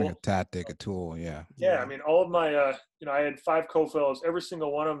tool. Like a tactic, a tool. Yeah. Yeah, I mean, all of my I had 5 co-fellows. Every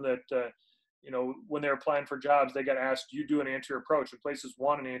single one of them that when they're applying for jobs, they got asked, "Do you do an anterior approach?" And places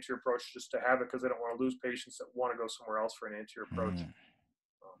want an anterior approach just to have it because they don't want to lose patients that want to go somewhere else for an anterior approach.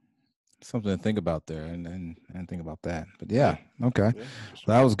 Something to think about there, and think about that. But yeah, okay, Yeah,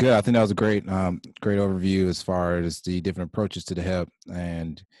 well, that was good. I think that was a great great overview as far as the different approaches to the hip,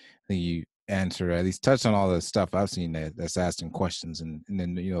 and I think you answered, at least touched on all the stuff I've seen that's asking questions, and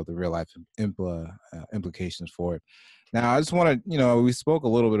then the real life implications for it. Now, I just want to, we spoke a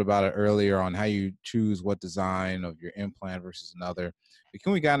little bit about it earlier on how you choose what design of your implant versus another. But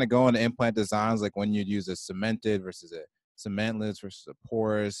can we kind of go into implant designs, like when you'd use a cemented versus a cementless versus a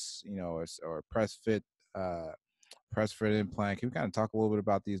porous, or press fit implant? Can we kind of talk a little bit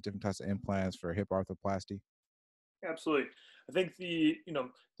about these different types of implants for hip arthroplasty? Absolutely. I think the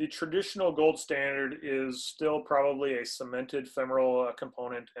traditional gold standard is still probably a cemented femoral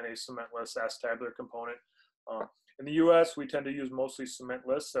component and a cementless acetabular component. In the U.S., we tend to use mostly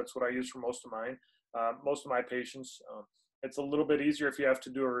cementless. That's what I use for most of my patients. It's a little bit easier if you have to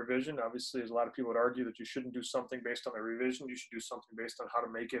do a revision. Obviously, as a lot of people would argue that you shouldn't do something based on the revision. You should do something based on how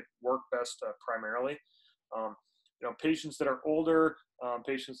to make it work best primarily. Patients that are older,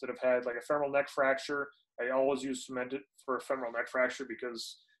 patients that have had like a femoral neck fracture, I always use cemented for a femoral neck fracture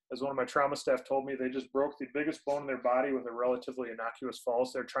because, as one of my trauma staff told me, they just broke the biggest bone in their body with a relatively innocuous fall.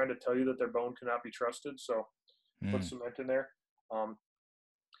 So they're trying to tell you that their bone cannot be trusted. So put cement in there.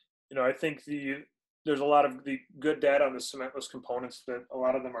 I think there's a lot of the good data on the cementless components that a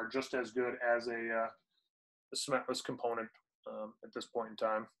lot of them are just as good as a cementless component at this point in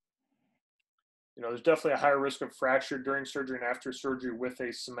time. There's definitely a higher risk of fracture during surgery and after surgery with a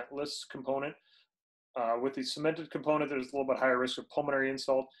cementless component. With the cemented component, there's a little bit higher risk of pulmonary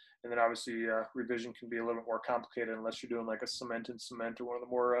insult. And then obviously revision can be a little bit more complicated unless you're doing like a cement and cement or one of the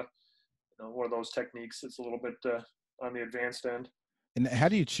more, one of those techniques. It's a little bit on the advanced end. And how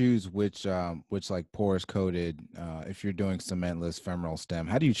do you choose which like porous coated, if you're doing cementless femoral stem,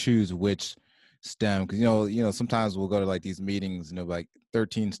 how do you choose which stem? Because sometimes we'll go to like these meetings and like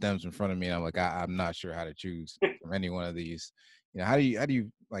 13 stems in front of me, and I'm like, I'm not sure how to choose from any one of these. How do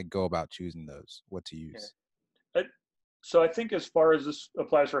you like go about choosing those, what to use? Yeah. So I think as far as this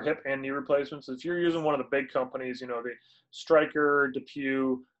applies for hip and knee replacements, if you're using one of the big companies, the Stryker,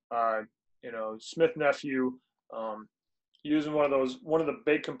 DePuy, Smith Nephew, using one of the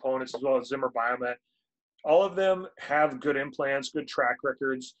big components, as well as Zimmer Biomet, all of them have good implants, good track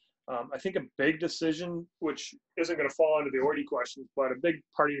records. I think a big decision, which isn't going to fall into the OID questions, but a big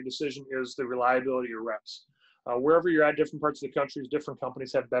part of your decision is the reliability of reps. Wherever you're at, different parts of the country, different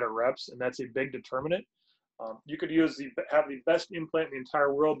companies have better reps, and that's a big determinant. You could have the best implant in the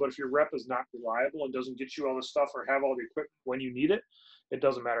entire world, but if your rep is not reliable and doesn't get you all the stuff or have all the equipment when you need it, it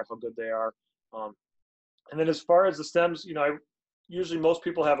doesn't matter how good they are. And then as far as the stems, usually most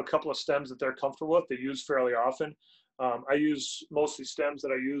people have a couple of stems that they're comfortable with, they use fairly often. I use mostly stems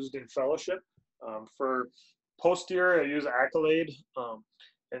that I used in fellowship. For posterior, I use Accolade,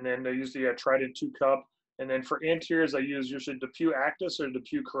 and then I use the Trident 2 Cup. And then for anteriors, I use usually DePuy Actus or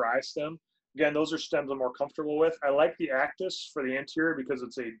DePuy Karai stem. Again, those are stems I'm more comfortable with. I like the Actus for the anterior because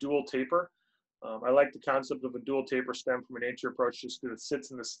it's a dual taper. I like the concept of a dual taper stem from an anterior approach just because it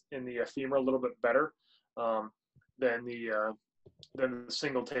sits in the femur a little bit better than the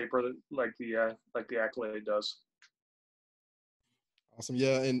single taper like the Accolade does. Awesome.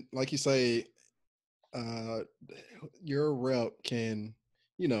 Yeah, and like you say, your rep can,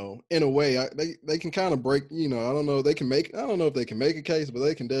 in a way, they can kind of break. I don't know. I don't know if they can make a case, but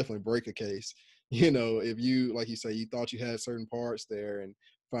they can definitely break a case. If you, like you say, you thought you had certain parts there, and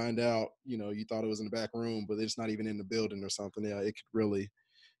find out, you thought it was in the back room, but it's not even in the building or something. Yeah, it could really,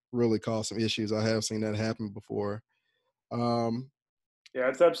 really cause some issues. I have seen that happen before. Yeah,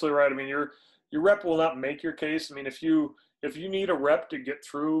 it's absolutely right. I mean, your rep will not make your case. I mean, if you need a rep to get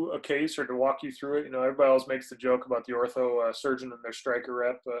through a case or to walk you through it, you know, everybody always makes the joke about the ortho surgeon and their striker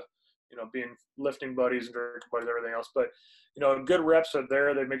rep, you know, being lifting buddies and drinking buddies, everything else. But, you know, good reps are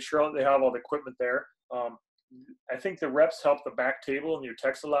there. They make sure they have all the equipment there. I think the reps help the back table and your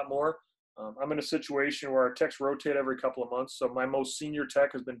techs a lot more. I'm in a situation where our techs rotate every couple of months. So my most senior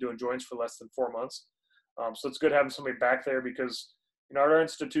tech has been doing joints for less than 4 months. So it's good having somebody back there because, you know, at our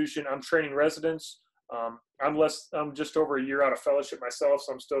institution, I'm training residents. I'm just over a year out of fellowship myself,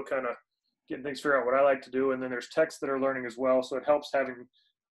 so I'm still kind of getting things figured out what I like to do. And then there's techs that are learning as well. So it helps having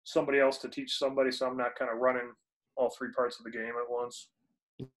somebody else to teach somebody, so I'm not kind of running all three parts of the game at once.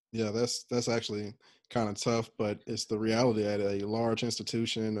 Yeah, that's actually kind of tough, but it's the reality at a large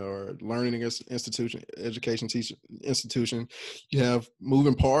institution or learning institution, education teaching institution. You have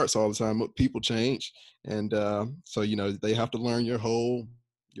moving parts all the time. People change, and so you know they have to learn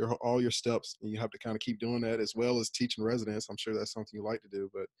all your steps, and you have to kind of keep doing that as well as teaching residents. I'm sure that's something you like to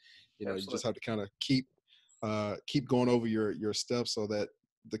do, but you know you just Absolutely. have to kind of keep going over your steps so that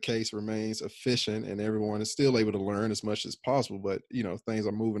the case remains efficient and everyone is still able to learn as much as possible, but you know things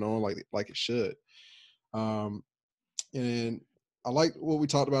are moving on like it should. And I like what we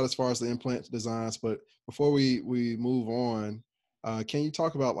talked about as far as the implant designs, but before we move on, can you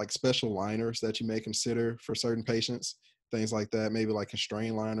talk about like special liners that you may consider for certain patients, things like that, maybe like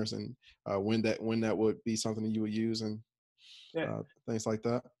constrained liners, and when that would be something that you would use, and Yeah. things like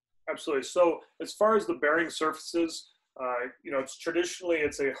that? Absolutely. So as far as the bearing surfaces, you know, it's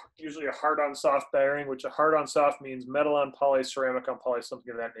usually a hard-on soft bearing, which a hard-on soft means metal on poly, ceramic on poly,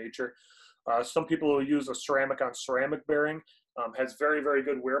 something of that nature. Some people will use a ceramic on ceramic bearing. Has very, very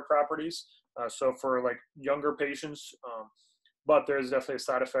good wear properties. So for like younger patients, but there's definitely a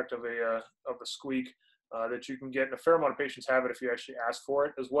side effect of the squeak that you can get, and a fair amount of patients have it if you actually ask for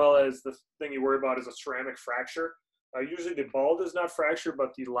it, as well as the thing you worry about is a ceramic fracture. Usually the ball does not fracture,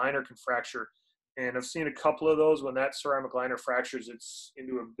 but the liner can fracture. And I've seen a couple of those. When that ceramic liner fractures, it's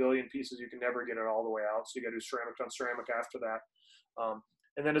into a billion pieces. You can never get it all the way out. So you got to do ceramic on ceramic after that.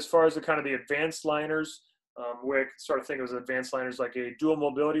 And then as far as the kind of the advanced liners, where I sort of think of as advanced liners, like a dual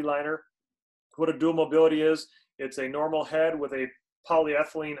mobility liner. What a dual mobility is, it's a normal head with a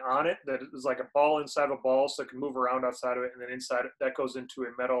polyethylene on it that is like a ball inside of a ball, so it can move around outside of it, and then inside it, that goes into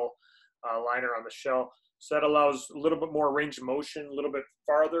a metal liner on the shell. So that allows a little bit more range of motion, a little bit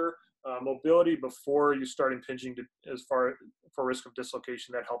farther mobility before you start impinging as far for risk of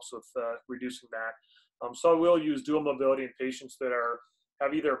dislocation. That helps with reducing that. So I will use dual mobility in patients that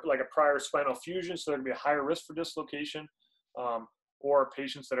have either like a prior spinal fusion, so there can be a higher risk for dislocation, or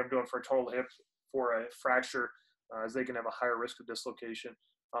patients that are doing for a total hip for a fracture, as they can have a higher risk of dislocation.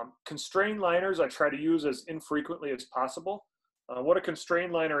 Constrained liners I try to use as infrequently as possible. What a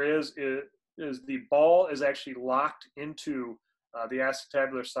constrained liner is the ball is actually locked into the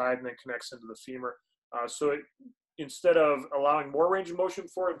acetabular side and then connects into the femur. So instead of allowing more range of motion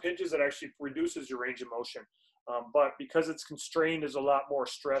before it impinges, it actually reduces your range of motion. But because it's constrained, there's a lot more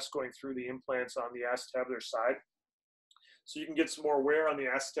stress going through the implants on the acetabular side. So you can get some more wear on the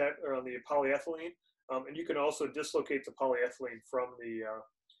acetate or on the polyethylene, and you can also dislocate the polyethylene from the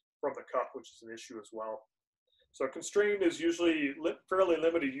cup, which is an issue as well. So constrained is usually fairly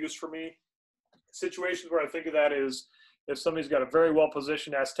limited use for me. Situations where I think of that is if somebody's got a very well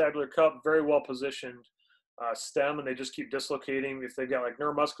positioned acetabular cup, very well positioned stem, and they just keep dislocating. If they've got like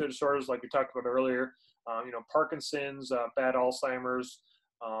neuromuscular disorders, like we talked about earlier, you know, Parkinson's, bad Alzheimer's,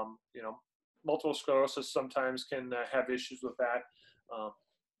 you know, multiple sclerosis sometimes can have issues with that.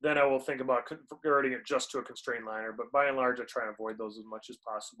 Then I will think about converting it just to a constrained liner, but by and large, I try and avoid those as much as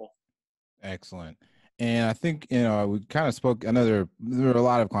possible. Excellent. And I think, you know, we kind of spoke, I know there are a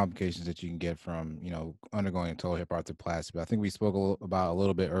lot of complications that you can get from, you know, undergoing total hip arthroplasty, but I think we spoke about a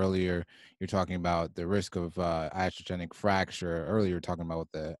little bit earlier. You're talking about the risk of iatrogenic fracture. Earlier, talking about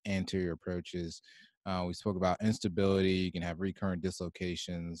what the anterior approach is. We spoke about instability. You can have recurrent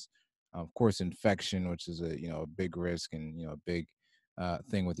dislocations. Of course, infection, which is a, you know, a big risk and, you know, a big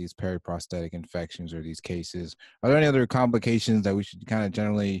thing with these periprosthetic infections or these cases. Are there any other complications that we should kind of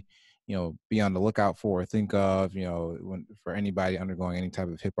generally, you know, be on the lookout for or think of, you know, for anybody undergoing any type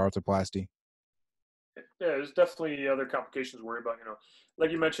of hip arthroplasty? Yeah, there's definitely other complications to worry about. You know,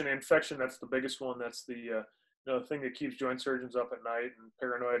 like you mentioned, infection. That's the biggest one. That's the you know, thing that keeps joint surgeons up at night and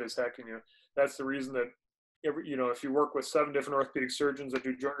paranoid as heck. And you know, that's the reason that you know, if you work with 7 different orthopedic surgeons that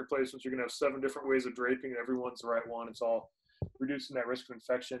do joint replacements, you're gonna have 7 different ways of draping, and everyone's the right one. It's all reducing that risk of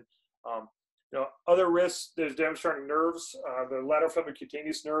infection. You know, other risks, there's damage to nerves. The lateral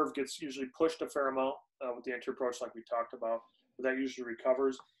subcutaneous nerve gets usually pushed a fair amount with the anterior approach, like we talked about, but that usually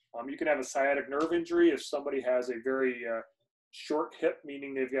recovers. You can have a sciatic nerve injury if somebody has a very short hip,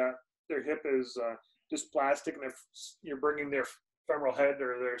 meaning they've got their hip is dysplastic and you're bringing their femoral head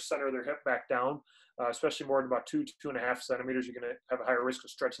or their center of their hip back down, especially more than about 2.5 centimeters. You're going to have a higher risk of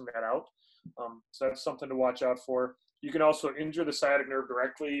stretching that out. So that's something to watch out for. You can also injure the sciatic nerve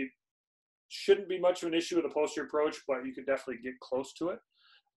directly. Shouldn't be much of an issue with a posterior approach, but you could definitely get close to it.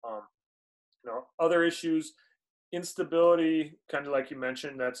 Other issues, instability, kind of like you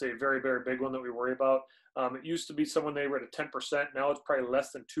mentioned, that's a very, very big one that we worry about. It used to be someone they were at 10%. Now it's probably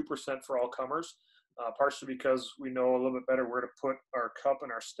less than 2% for all comers, partially because we know a little bit better where to put our cup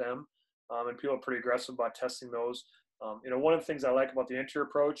and our stem, and people are pretty aggressive about testing those. One of the things I like about the anterior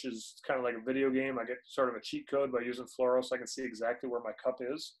approach is it's kind of like a video game. I get sort of a cheat code by using fluoro, so I can see exactly where my cup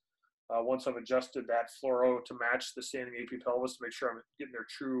is. Once I've adjusted that fluoro to match the standing AP pelvis to make sure I'm getting their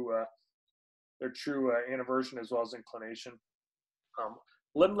true inversion as well as inclination.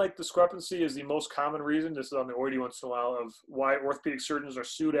 Limb-length discrepancy is the most common reason, this is on the OID once in a while, of why orthopedic surgeons are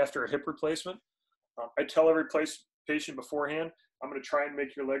sued after a hip replacement. I tell every patient beforehand, I'm going to try and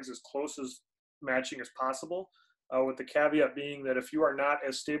make your legs as close as matching as possible, with the caveat being that if you are not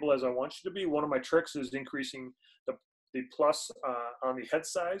as stable as I want you to be, one of my tricks is increasing the plus on the head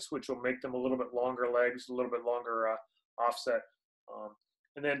size, which will make them a little bit longer legs, a little bit longer offset.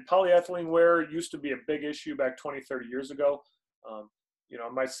 And then polyethylene wear used to be a big issue back 20, 30 years ago.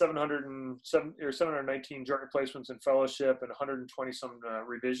 My 719 joint replacements in fellowship and 120 some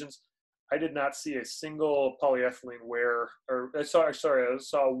revisions, I did not see a single polyethylene wear, I saw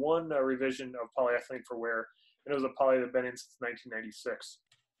one revision of polyethylene for wear, and it was a poly that had been in since 1996.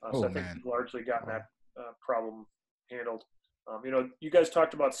 So I think we've largely gotten that problem handled. You guys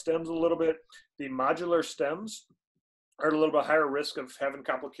talked about stems a little bit. The modular stems are at a little bit higher risk of having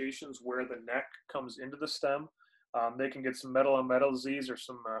complications where the neck comes into the stem. They can get some metal on metal disease or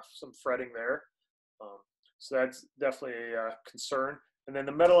some fretting there. So that's definitely a concern. And then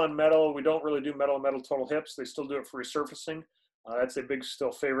the metal on metal, we don't really do metal on metal total hips. They still do it for resurfacing. That's a big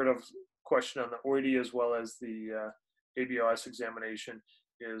still favorite of question on the OID as well as the ABOS examination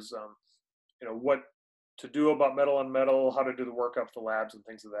is, what to do about metal on metal, how to do the workup, the labs and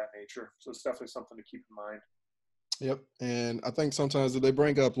things of that nature. So it's definitely something to keep in mind. Yep. And I think sometimes they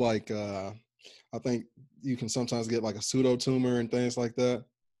bring up like, I think you can sometimes get like a pseudo tumor and things like that.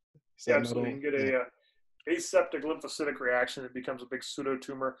 Yeah, absolutely. You can get a aseptic lymphocytic reaction that becomes a big pseudo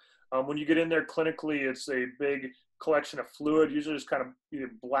tumor. When you get in there clinically, it's a big collection of fluid, usually just kind of either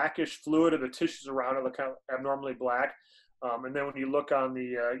blackish fluid or the tissues around it look kind of abnormally black. And then when you look on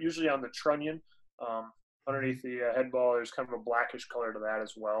the, usually on the trunnion, underneath the head ball, there's kind of a blackish color to that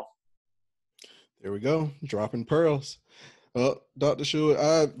as well. There we go, dropping pearls. Well, Dr. Scheutt,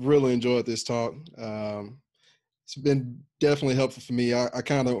 I really enjoyed this talk. It's been definitely helpful for me. I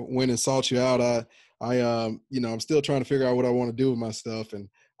kind of went and sought you out. I'm still trying to figure out what I want to do with my stuff, and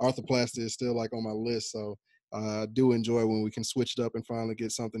arthroplasty is still like on my list. So I do enjoy when we can switch it up and finally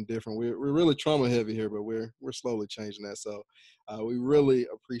get something different. We're really trauma heavy here, but we're slowly changing that. So we really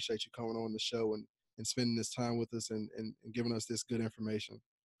appreciate you coming on the show and spending this time with us and giving us this good information.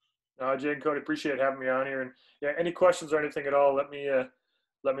 Jay and Cody, appreciate having me on here. And yeah, any questions or anything at all, let me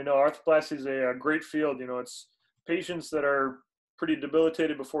know. Arthroplasty is a great field. It's patients that are pretty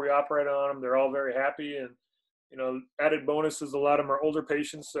debilitated before we operate on them. They're all very happy, and added bonus is a lot of them are older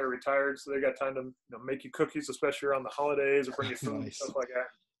patients that are retired, so they got time to make you cookies, especially around the holidays, or bring you food and stuff like that.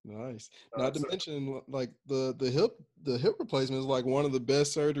 Nice. Not to mention, like the hip replacement is like one of the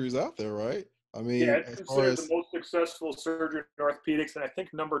best surgeries out there, right? I mean, yeah, it's considered the most successful surgery in orthopedics, and I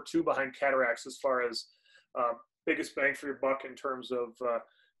think number 2 behind cataracts as far as biggest bang for your buck in terms of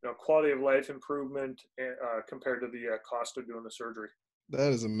quality of life improvement compared to the cost of doing the surgery.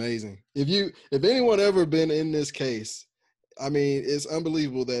 That is amazing. If anyone ever been in this case, I mean, it's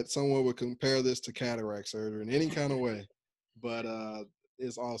unbelievable that someone would compare this to cataract surgery in any kind of way. But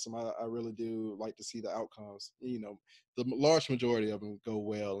it's awesome. I really do like to see the outcomes. The large majority of them go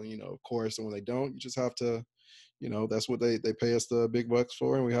well. Of course, and when they don't, you just have to, that's what they pay us the big bucks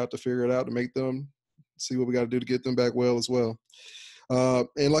for, and we have to figure it out to make them see what we got to do to get them back well as well.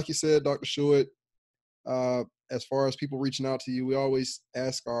 And like you said, Dr. Scheutt, as far as people reaching out to you, we always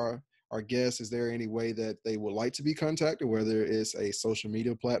ask our guests, is there any way that they would like to be contacted, whether it's a social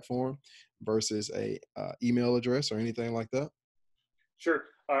media platform versus a email address or anything like that? Sure.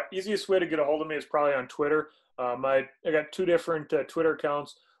 Easiest way to get a hold of me is probably on Twitter. I got 2 different Twitter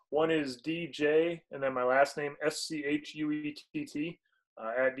accounts. One is DJ, and then my last name, SCHUETT,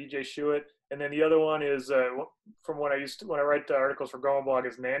 at DJ Schuett. And then the other one is from when I write the articles for Groma Blog,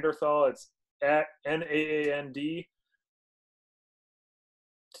 is Neanderthal. It's at NAAND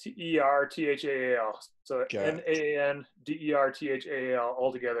Nerthaal. So Got Naanderthal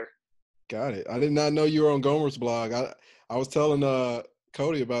all together. got it. I did not know you were on Gomer's blog. I was telling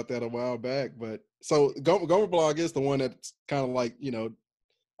Cody about that a while back, but so Gomer blog is the one that's kind of like, you know,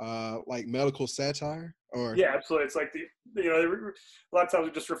 like medical satire, or Yeah, absolutely. It's like a lot of times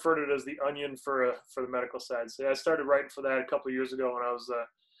we just refer to it as the Onion for the medical side. So yeah, I started writing for that a couple of years ago when I was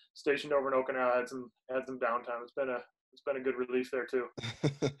stationed over in Okinawa. Had some downtime. It's been a good relief there too.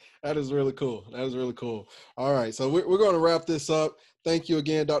 that is really cool. That is really cool. All right, so we're going to wrap this up. Thank you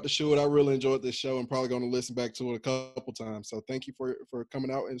again, Dr. Schuett. I really enjoyed this show. I'm probably going to listen back to it a couple times. So thank you for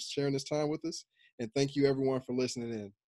coming out and sharing this time with us, and thank you everyone for listening in.